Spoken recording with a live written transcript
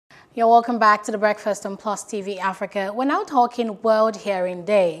You're welcome back to the Breakfast on Plus TV Africa. We're now talking World Hearing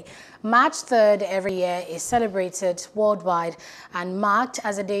Day. March 3rd every year is celebrated worldwide and marked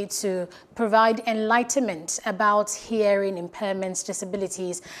as a day to provide enlightenment about hearing impairments,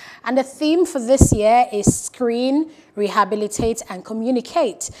 disabilities. And the theme for this year is Screen, Rehabilitate and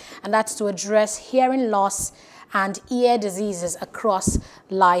Communicate. And that's to address hearing loss and ear diseases across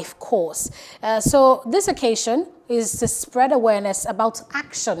life course. So this occasion is to spread awareness about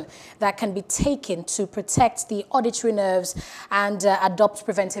action that can be taken to protect the auditory nerves and adopt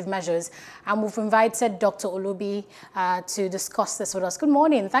preventive measures. And we've invited Dr. Olubi to discuss this with us. Good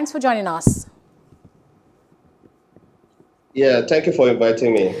morning. Thanks for joining us. Yeah, thank you for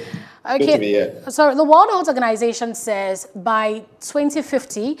inviting me. Okay, good to be here. So the World Health Organization says by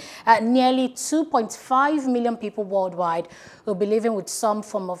 2050, nearly 2.5 million people worldwide will be living with some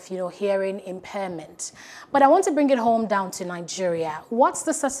form of, hearing impairment. But I want to bring it home down to Nigeria. What's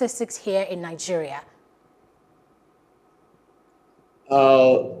the statistics here in Nigeria?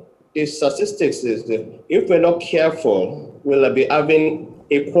 The statistics is that if we're not careful, we'll be having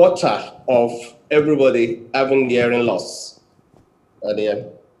a quarter of everybody having hearing loss at the end.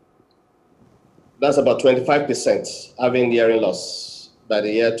 That's about 25% having hearing loss by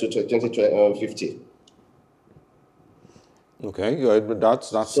the year 2050. Okay, that's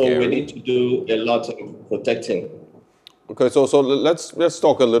so scary. We need to do a lot in protecting. Okay, so let's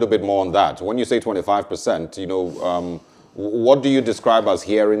talk a little bit more on that. When you say 25%, what do you describe as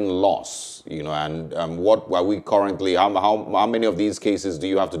hearing loss? And what are we currently? How many of these cases do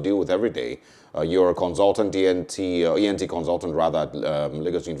you have to deal with every day? You're a consultant, ENT consultant rather at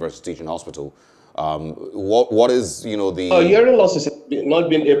Lagos University Teaching Hospital. What is the hearing loss is not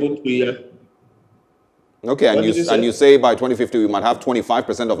being able to hear. Okay, and you say by 2050 we might have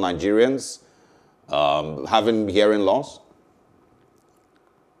 25% of Nigerians having hearing loss.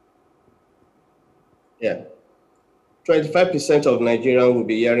 Yeah, 25% of Nigerians will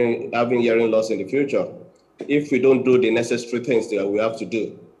be having hearing loss in the future if we don't do the necessary things that we have to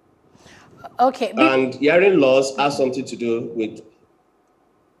do. Okay, and hearing loss has something to do with.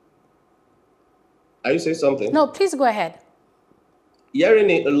 Are you saying something? No, please go ahead.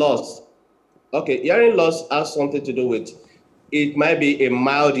 Hearing loss. Okay, hearing loss has something to do with, it might be a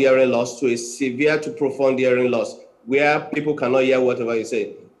mild hearing loss to a severe to profound hearing loss, where people cannot hear whatever you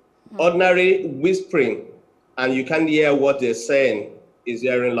say. Ordinary whispering, and you can't hear what they're saying, is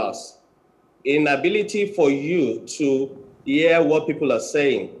hearing loss. Inability for you to hear what people are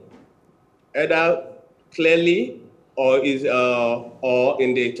saying, either clearly or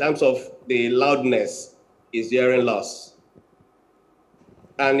in the terms of the loudness, is hearing loss.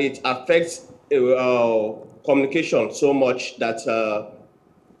 And it affects communication so much that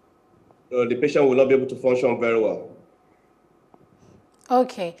the patient will not be able to function very well.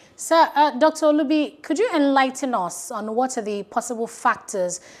 Okay. So, Dr. Olubi, could you enlighten us on what are the possible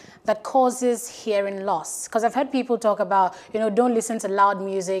factors that causes hearing loss? Because I've heard people talk about, don't listen to loud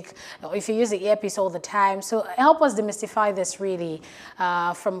music, or if you use the earpiece all the time. So help us demystify this really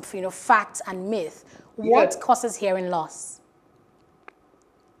from, fact and myth. What causes hearing loss?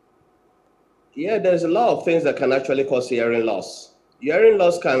 Yeah, there's a lot of things that can actually cause hearing loss. Hearing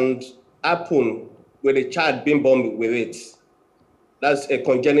loss can happen with a child being born with it. That's a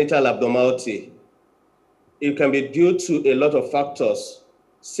congenital abnormality. It can be due to a lot of factors.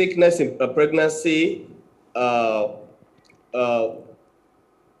 Sickness in pregnancy, drugs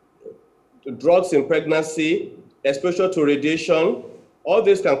in pregnancy, exposure to radiation. All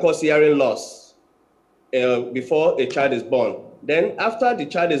this can cause hearing loss before a child is born. Then after the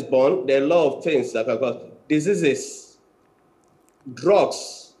child is born, there are a lot of things that can cause diseases,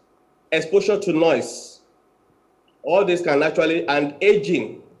 drugs, exposure to noise. All this can actually, and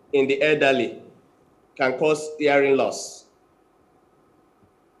aging in the elderly can cause hearing loss.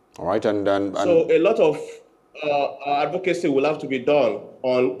 All right, and so a lot of advocacy will have to be done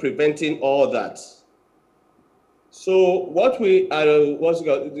on preventing all that. So what you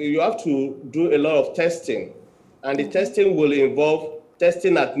have to do a lot of testing, and the testing will involve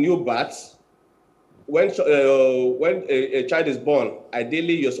testing at new births. When a child is born,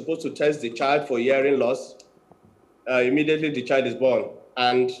 ideally you're supposed to test the child for hearing loss immediately the child is born,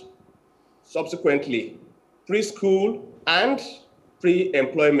 and subsequently preschool and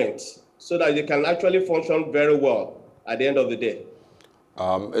pre-employment, so that they can actually function very well at the end of the day.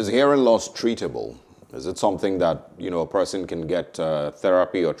 Is hearing loss treatable? Is it something that a person can get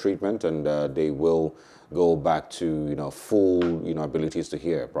therapy or treatment and they will go back to full abilities to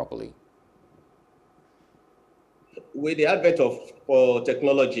hear properly? With the advent of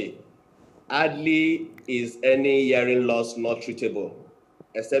technology, hardly is any hearing loss not treatable.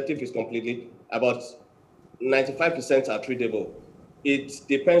 except if it's completely, about 95% are treatable. It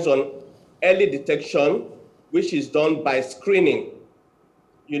depends on early detection, which is done by screening.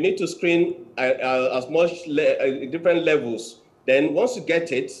 You need to screen as much different levels. Then once you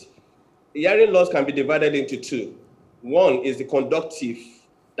get it, hearing loss can be divided into two. One is the conductive.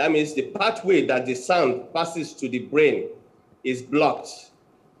 That means the pathway that the sound passes to the brain is blocked.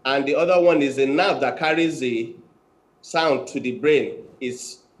 And the other one is the nerve that carries the sound to the brain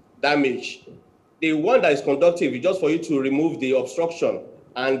is damaged. The one that is conductive is just for you to remove the obstruction.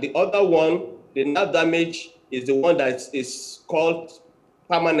 And the other one, the nerve damage, is the one that is called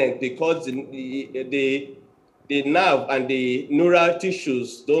permanent, because the nerve and the neural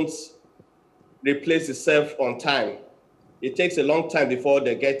tissues don't replace itself on time. It takes a long time before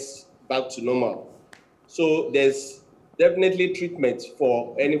they get back to normal. So there's definitely treatment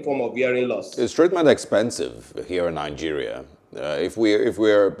for any form of hearing loss. Is treatment expensive here in Nigeria? If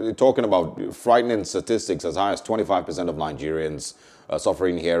we're talking about frightening statistics, as high as 25% of Nigerians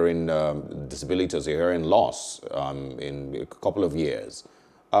suffering hearing disabilities or hearing loss in a couple of years.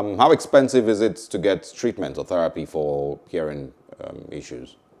 How expensive is it to get treatment or therapy for hearing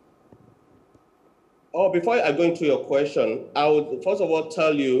issues? Oh, before I go into your question, I would first of all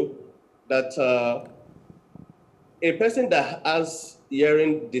tell you that a person that has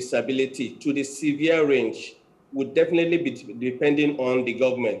hearing disability to the severe range would definitely be depending on the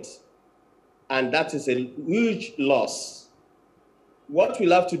government. And that is a huge loss. What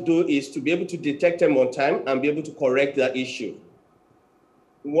we'll have to do is to be able to detect them on time and be able to correct that issue.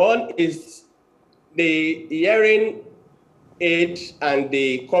 One is the hearing aid and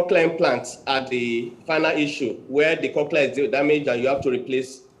the cochlear implants are the final issue, where the cochlea is damaged and you have to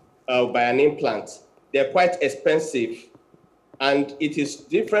replace by an implant. They're quite expensive, and it is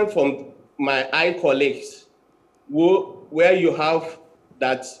different from my eye colleagues, where you have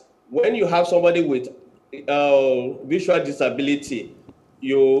that when you have somebody with visual disability,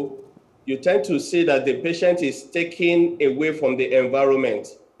 you tend to see that the patient is taken away from the environment.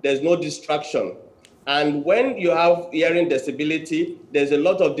 There's no distraction. And when you have hearing disability, there's a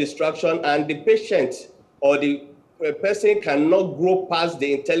lot of distraction, and the patient or the person cannot grow past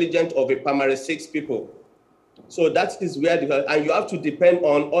the intelligence of a primary 6 people. So that is where, and you have to depend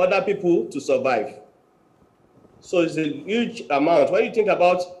on other people to survive. So it's a huge amount. When you think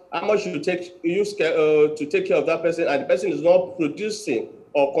about how much you use to take care of that person, and the person is not producing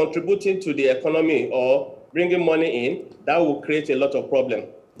or contributing to the economy or bringing money in, that will create a lot of problem.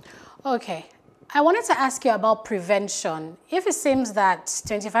 Okay. I wanted to ask you about prevention. If it seems that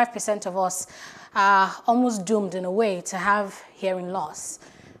 25% of us are almost doomed in a way to have hearing loss,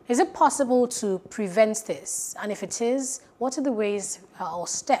 is it possible to prevent this? And if it is, what are the ways or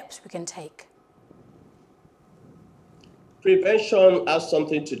steps we can take? Prevention has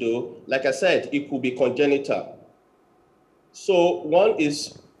something to do, like I said, it could be congenital. So one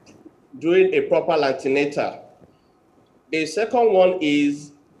is doing a proper antenatal. The second one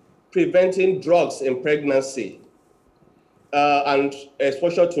is preventing drugs in pregnancy and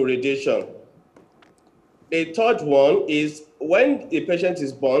exposure to radiation. The third one is when the patient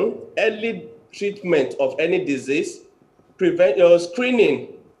is born, early treatment of any disease, screening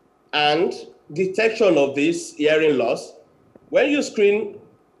and detection of this hearing loss. When you screen,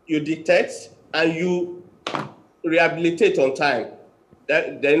 you detect and you rehabilitate on time.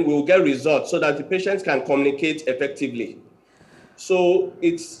 Then we'll get results so that the patient can communicate effectively. So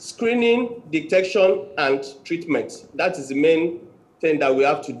it's screening, detection, and treatment. That is the main thing that we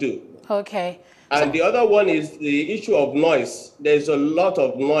have to do. Okay. And the other one is the issue of noise. There's a lot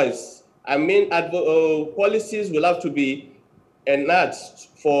of noise. I mean, policies will have to be enacted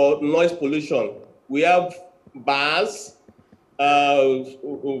for noise pollution. We have bars,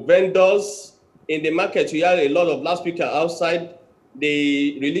 vendors. In the market, we have a lot of loudspeakers outside.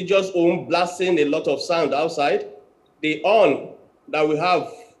 The religious home blasting a lot of sound outside. The horn that we have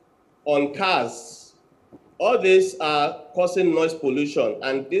on cars, all these are causing noise pollution,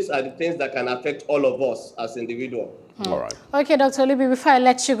 and these are the things that can affect all of us as individuals. All right. Okay, Dr. Olubi, before I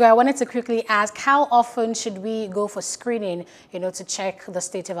let you go, I wanted to quickly ask, how often should we go for screening, to check the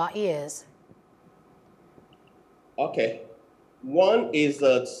state of our ears? Okay. One is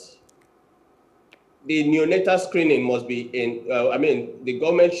that the neonatal screening must be in, the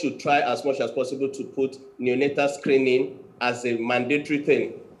government should try as much as possible to put neonatal screening as a mandatory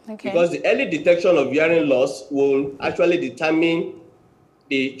thing. Okay. Because the early detection of hearing loss will actually determine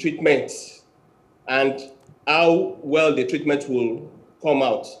the treatment and how well the treatment will come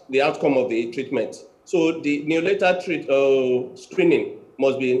out, the outcome of the treatment. So the neonatal screening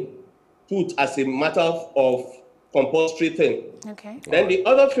must be put as a matter of compulsory thing. Okay. Then the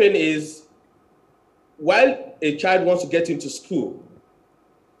other thing is, while a child wants to get into school,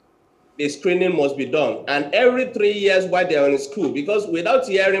 the screening must be done. And every 3 years while they are in school, because without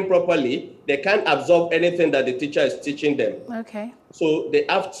hearing properly, they can't absorb anything that the teacher is teaching them. Okay. So they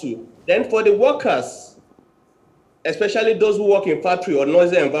have to. Then for the workers, especially those who work in factory or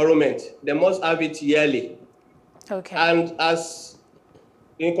noisy environment, they must have it yearly. Okay. And as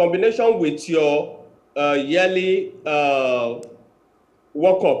in combination with your yearly workup,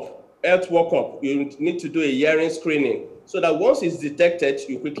 health workup, you need to do a hearing screening so that once it's detected,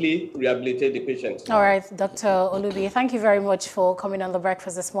 you quickly rehabilitate the patient. All right, Dr. Olubi, thank you very much for coming on The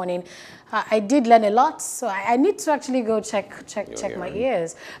Breakfast this morning. I did learn a lot, so I need to actually go check my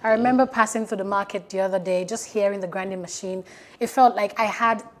ears. I remember passing through the market the other day, just hearing the grinding machine. It felt like I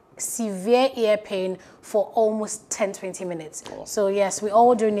had severe ear pain for almost 10-20 minutes. Oh. So yes, we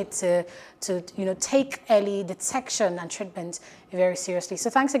all do need to take early detection and treatment very seriously. So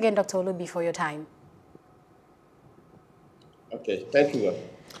thanks again, Dr. Olubi, for your time. Okay, thank you.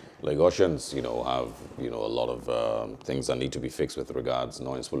 Lagosians, have, a lot of things that need to be fixed with regards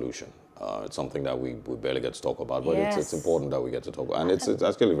noise pollution. It's something that we barely get to talk about, but yes, it's important that we get to talk about. And it's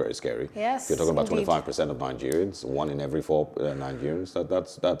actually very scary. Yes, you're talking about indeed. 25% of Nigerians, 1 in every 4 Nigerians.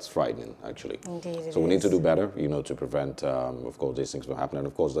 That's frightening, actually. Indeed, so we need to do better, to prevent, of course, these things from happening. And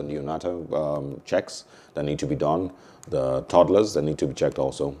of course, the neonatal checks that need to be done, the toddlers that need to be checked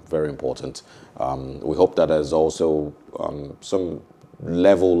also, very important. We hope that there's also some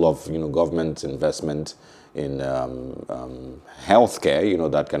level of, government investment in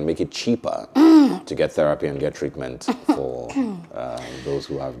healthcare, that can make it cheaper to get therapy and get treatment for those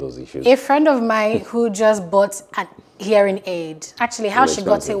who have those issues. A friend of mine who just bought a hearing aid, actually how she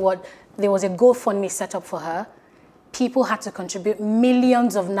got it, there was a GoFundMe set up for her. People had to contribute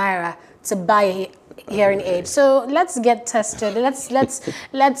millions of naira to buy a hearing aid. So let's get tested. Let's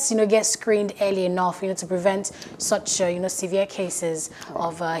get screened early enough, to prevent such severe cases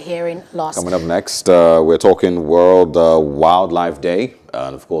of hearing loss. Coming up next, we're talking World Wildlife Day,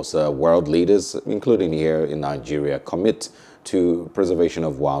 and of course, world leaders, including here in Nigeria, commit to preservation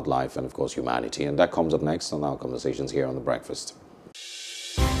of wildlife and of course humanity. And that comes up next on our conversations here on The Breakfast.